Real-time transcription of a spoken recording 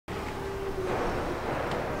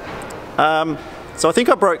So I think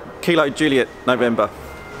I broke Kilo Juliet November.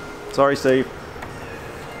 Sorry, Steve.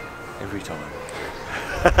 Every time.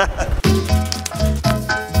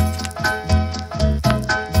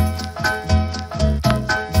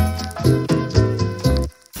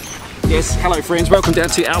 Yes, hello friends, welcome down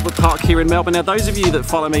to Albert Park here in Melbourne. Now those of you that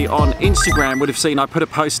follow me on Instagram would have seen I put a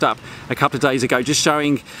post up a couple of days ago just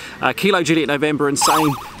showing Kilo Juliet November and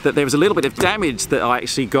saying that there was a little bit of damage that I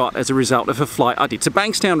actually got as a result of a flight I did to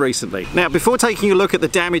Bankstown recently. Now before taking a look at the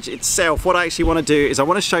damage itself, what I actually want to do is I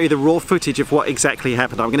want to show you the raw footage of what exactly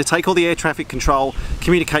happened. I'm going to take all the air traffic control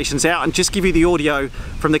communications out and just give you the audio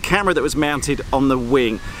from the camera that was mounted on the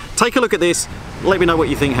wing. Take a look at this, let me know what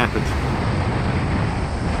you think happened.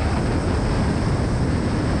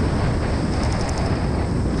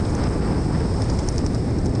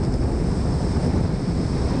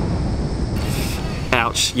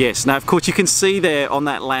 Yes, now of course you can see there on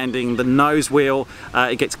that landing the nose wheel,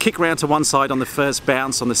 it gets kicked round to one side on the first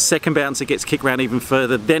bounce, on the second bounce it gets kicked round even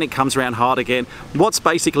further, then it comes around hard again. What's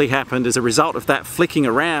basically happened as a result of that flicking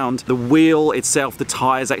around, the wheel itself, the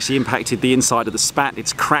tyres actually impacted the inside of the spat,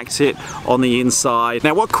 it's cracked it on the inside.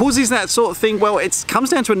 Now what causes that sort of thing? Well, it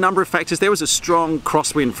comes down to a number of factors. There was a strong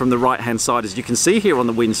crosswind from the right hand side, as you can see here on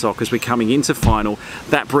the windsock as we're coming into final.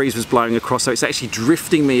 That breeze was blowing across, so it's actually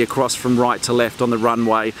drifting me across from right to left on the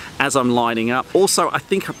runway as I'm lining up. Also, I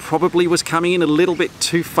think I probably was coming in a little bit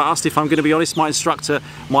too fast, if I'm going to be honest. My instructor,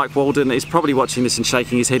 Mike Walden, is probably watching this and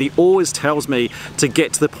shaking his head. He always tells me to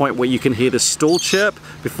get to the point where you can hear the stall chirp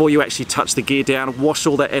before you actually touch the gear down, wash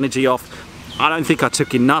all that energy off. I don't think I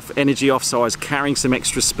took enough energy off, so I was carrying some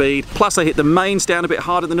extra speed. Plus I hit the mains down a bit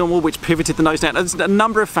harder than normal, which pivoted the nose down. There's a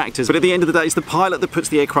number of factors, but at the end of the day, it's the pilot that puts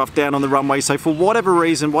the aircraft down on the runway. So for whatever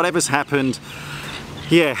reason, whatever's happened,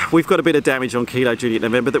 yeah, we've got a bit of damage on Kilo Juliet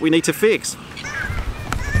November that we need to fix.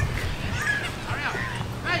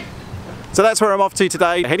 So that's where I'm off to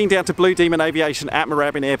today, heading down to Blue Demon Aviation at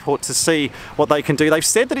Moorabbin Airport to see what they can do. They've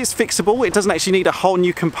said that it's fixable, it doesn't actually need a whole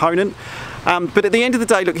new component. But at the end of the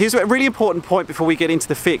day, look, here's a really important point before we get into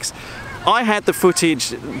the fix. I had the footage,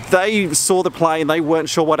 they saw the plane, they weren't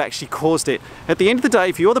sure what actually caused it. At the end of the day,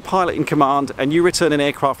 if you're the pilot in command and you return an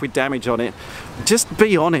aircraft with damage on it, just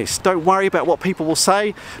be honest. Don't worry about what people will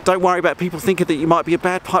say. Don't worry about people thinking that you might be a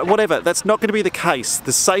bad pilot, whatever. That's not going to be the case.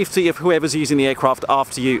 The safety of whoever's using the aircraft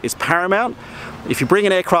after you is paramount. If you bring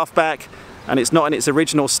an aircraft back and it's not in its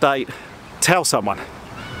original state, tell someone.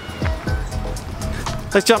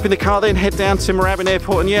 Let's jump in the car then, head down to Moorabbin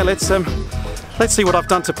Airport, and yeah, let's see what I've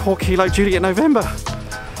done to poor Kilo Juliet November.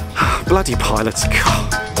 Bloody pilots.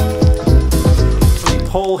 God.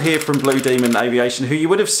 Paul here from Blue Demon Aviation, who you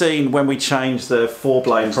would have seen when we changed the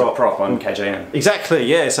four-blade prop on KJN. Exactly,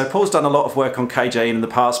 yeah. So Paul's done a lot of work on KJN in the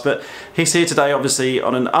past, but he's here today obviously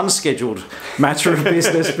on an unscheduled matter of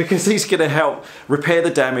business because he's going to help repair the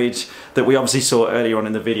damage that we obviously saw earlier on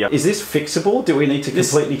in the video. Is this fixable? Do we need to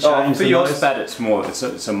completely change for your spat,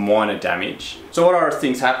 it's a minor damage. So what I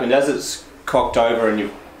think's happened, as it's cocked over and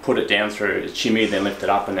you put it down through, it's shimmied, then lifted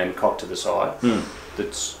up and then cocked to the side.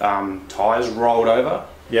 The tyres rolled over,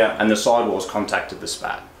 yeah, and the sidewalls contacted the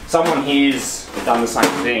spat. Someone here's done the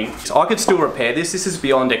same thing. So I could still repair this. This is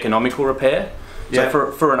beyond economical repair. Yeah.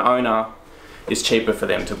 So for an owner, it's cheaper for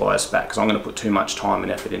them to buy a spat because I'm going to put too much time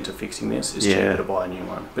and effort into fixing this. It's cheaper to buy a new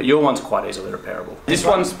one. But your one's quite easily repairable. This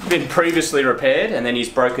one's been previously repaired and then he's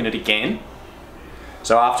broken it again.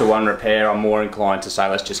 So after one repair, I'm more inclined to say,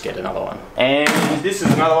 let's just get another one. And this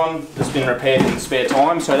is another one that's been repaired in the spare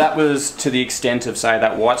time. So that was to the extent of, say,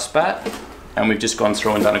 that white spat. And we've just gone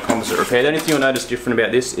through and done a composite repair. The only thing you'll notice different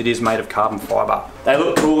about this, it is made of carbon fibre. They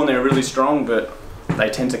look cool and they're really strong, but they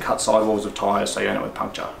tend to cut sidewalls of tyres, so you end up with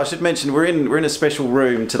puncture. I should mention we're in a special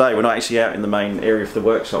room today. We're not actually out in the main area of the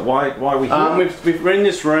workshop. Why are we here? We're in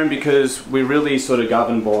this room because we're really sort of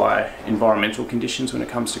governed by environmental conditions when it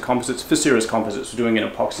comes to composites. For Cirrus composites, we're doing an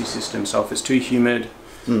epoxy system, so if it's too humid,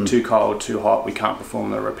 too cold, too hot, we can't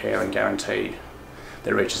perform the repair and guarantee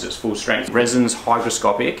that it reaches its full strength. Resin's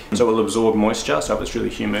hygroscopic, so it will absorb moisture, so if it's really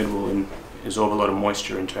humid, we'll absorb a lot of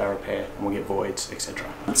moisture into our repair and we'll get voids,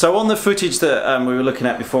 etc. So on the footage that we were looking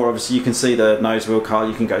at before, obviously you can see the nose wheel car,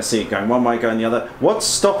 you can go see it going one way, going the other. What's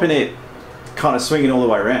stopping it kind of swinging all the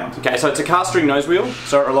way around? Okay, so it's a cast ring nose wheel,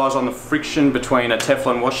 so it relies on the friction between a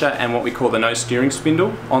Teflon washer and what we call the nose steering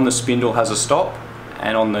spindle. On the spindle has a stop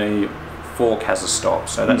and on the fork has a stop,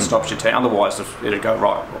 so that stops your turn. Otherwise it'll go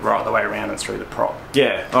right the way around and through the prop.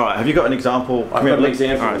 Yeah, alright, have you got an example? I've got an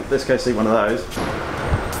example. Alright, let's go see one of those.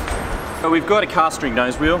 So we've got a cast ring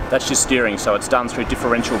nose wheel, that's just steering, so it's done through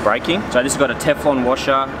differential braking. So this has got a Teflon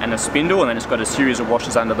washer and a spindle, and then it's got a series of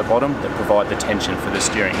washers under the bottom that provide the tension for the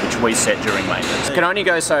steering, which we set during maintenance. It can only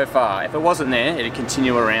go so far. If it wasn't there, it'd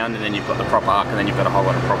continue around, and then you've got the proper arc, and then you've got a whole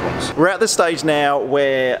lot of problems. We're at the stage now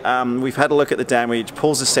where we've had a look at the damage.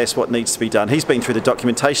 Paul's assessed what needs to be done. He's been through the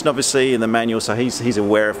documentation, obviously, and the manual, so he's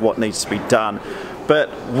aware of what needs to be done. But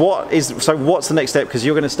what's the next step? Because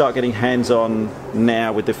you're going to start getting hands-on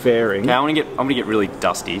now with the fairing. Okay, I'm going to get really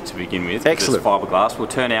dusty to begin with. Excellent. Fiberglass. We'll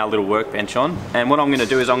turn our little workbench on, and what I'm going to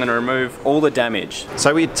do is I'm going to remove all the damage.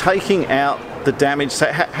 So we're taking out the damage. So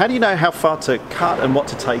how do you know how far to cut and what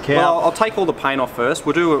to take out? Well, I'll take all the paint off first.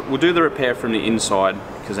 We'll do the repair from the inside,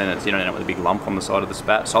 because then you don't end up with a big lump on the side of the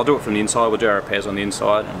spat. So I'll do it from the inside. We'll do our repairs on the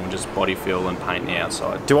inside, and we'll just body fill and paint the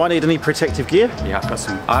outside. Do I need any protective gear? Yeah, I've got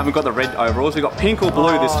some. I haven't got the red overalls. We've got pink or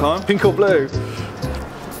blue this time. Pink or blue.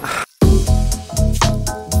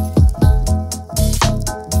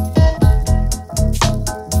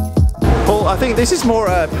 Paul, I think this is more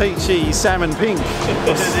a peachy salmon pink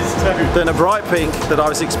than a bright pink that I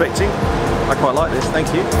was expecting. I quite like this, thank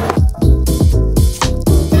you.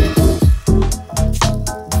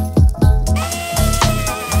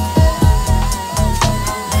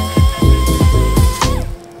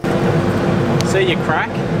 See your crack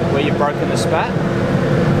where you've broken the spat?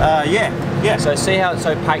 Yeah. So see how it's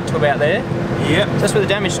opaque to about there? Yep. That's where the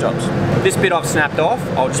damage stops. This bit I've snapped off,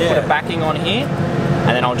 I'll just put a backing on here,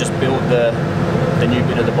 and then I'll just build the new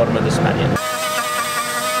bit at the bottom of the spat in.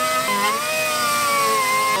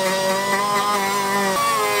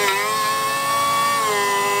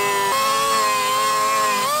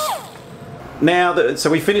 Now, so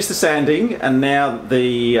we finished the sanding, and now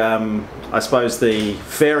the, I suppose the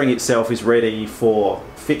fairing itself is ready for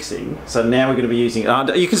fixing. So now we're going to be using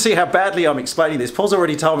it. You can see how badly I'm explaining this. Paul's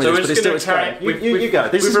already told me this, but it's still explaining. You go.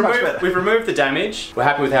 This is much better. We've removed the damage. We're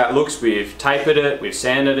happy with how it looks. We've tapered it, we've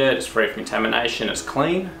sanded it, it's free from contamination, it's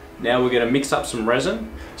clean. Now we're going to mix up some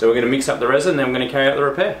resin. So we're going to mix up the resin, then we're going to carry out the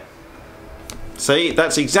repair. See,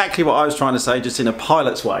 that's exactly what I was trying to say, just in a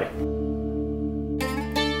pilot's way.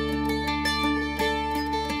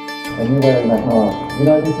 And you're wearing that mask. You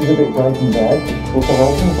know, this is a bit Breaking Bad. What's the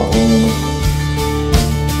whole thing?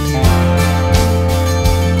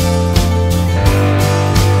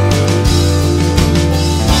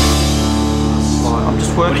 I'm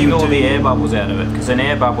just working all the air bubbles out of it, because an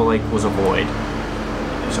air bubble equals a void.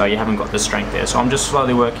 So you haven't got the strength there. So I'm just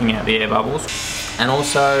slowly working out the air bubbles. And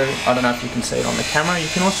also, I don't know if you can see it on the camera, you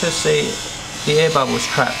can also see the air bubbles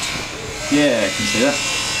trapped. Yeah, I can see that.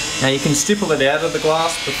 Now you can stipple it out of the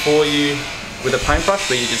glass before you, with a paintbrush,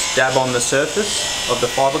 where you just dab on the surface of the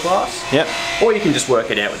fiberglass. Yep. Or you can just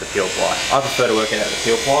work it out with the peel ply. I prefer to work it out with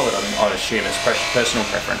the peel ply, but I'd assume it's personal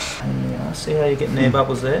preference. Yeah, see how you're getting air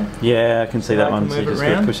bubbles there? Yeah, I can see that one, so you just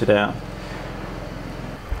got to push it out.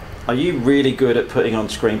 Are you really good at putting on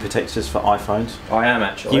screen protectors for iPhones? I am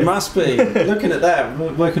actually. You must be. Looking at that,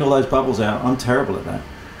 working all those bubbles out. I'm terrible at that.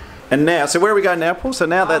 And now, so where are we going now, Paul? So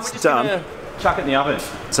now that's done. Chuck it in the oven.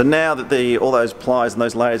 So now that all those plies and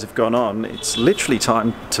those layers have gone on, it's literally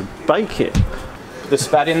time to bake it. Put the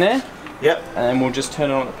spat in there. Yep. And then we'll just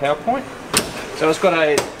turn it on at the power point. So it's got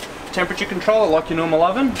a temperature controller like your normal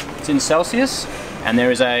oven. It's in Celsius, and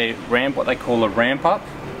there is a ramp, what they call a ramp up.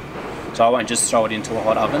 So I won't just throw it into a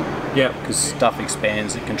hot oven. Yep. Because stuff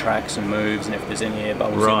expands, it contracts and moves, and if there's any air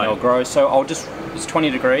bubbles in, they'll grow. So it's 20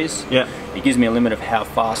 degrees. Yeah. It gives me a limit of how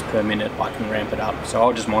fast per minute I can ramp it up. So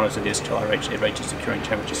I'll just monitor this till it reaches the curing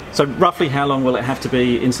temperature. So roughly how long will it have to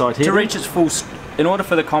be inside here? To reach its full, in order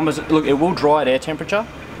for the composite, look, it will dry at air temperature.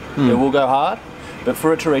 It will go hard. But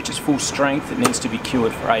for it to reach its full strength, it needs to be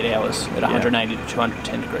cured for 8 hours at 180 to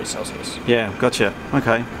 210 degrees Celsius. Yeah, gotcha.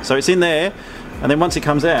 Okay. So it's in there, and then once it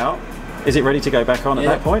comes out, is it ready to go back on at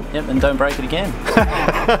that point? Yep, and don't break it again.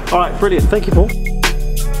 All right, brilliant. Thank you, Paul.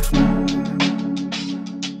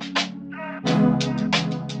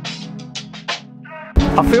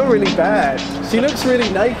 I feel really bad. She looks really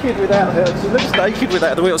naked without her. She looks naked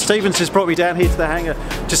without the wheel. Stevens has brought me down here to the hangar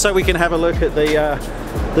just so we can have a look at the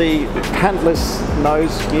handless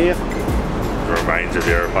nose gear. The remains of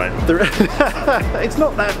the aeroplane. It's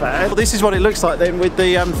not that bad. Well, this is what it looks like then with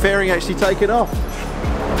the fairing actually taken off.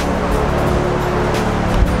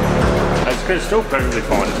 It's still perfectly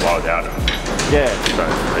fine as well without it. Yeah. So,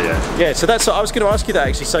 yeah. Yeah, so that's, I was going to ask you that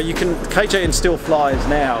actually. So you can, KJN still flies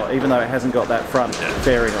now, even though it hasn't got that front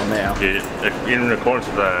fairing on now. Yeah, in accordance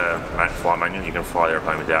with the flight manual, you can fly the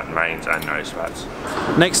airplane without mains and nose spats.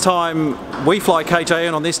 Next time we fly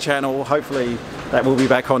KJN on this channel, hopefully that will be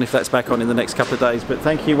back on if that's back on in the next couple of days. But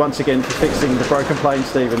thank you once again for fixing the broken plane,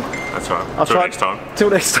 Stephen. That's right. Till next time. Till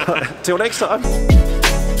next time. Till next time.